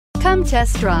Come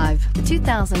test drive the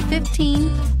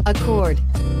 2015 Accord.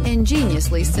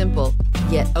 Ingeniously simple,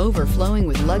 yet overflowing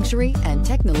with luxury and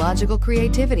technological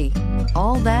creativity.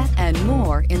 All that and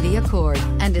more in the Accord,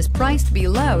 and is priced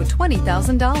below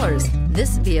 $20,000.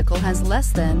 This vehicle has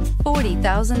less than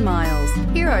 40,000 miles.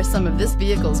 Here are some of this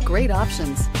vehicle's great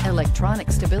options: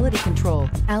 electronic stability control,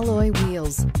 alloy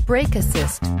wheels, brake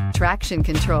assist, traction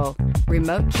control,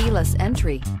 remote keyless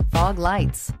entry, fog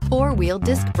lights, four-wheel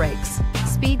disc brakes,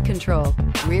 speed control,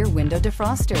 rear window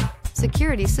defroster,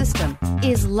 security system.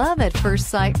 Is love at first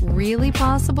sight really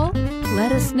possible?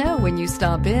 Let us know when you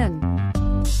stop in.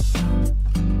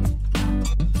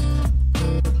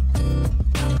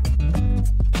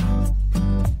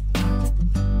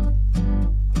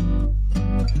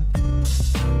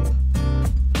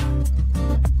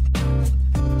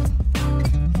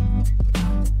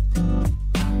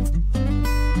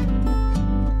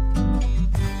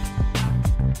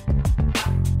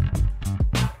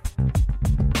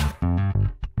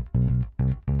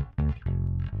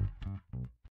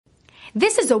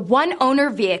 This is a one-owner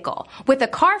vehicle with a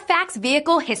Carfax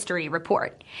Vehicle History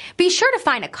Report. Be sure to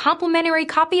find a complimentary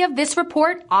copy of this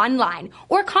report online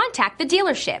or contact the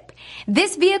dealership.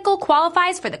 This vehicle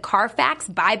qualifies for the Carfax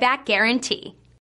Buyback Guarantee.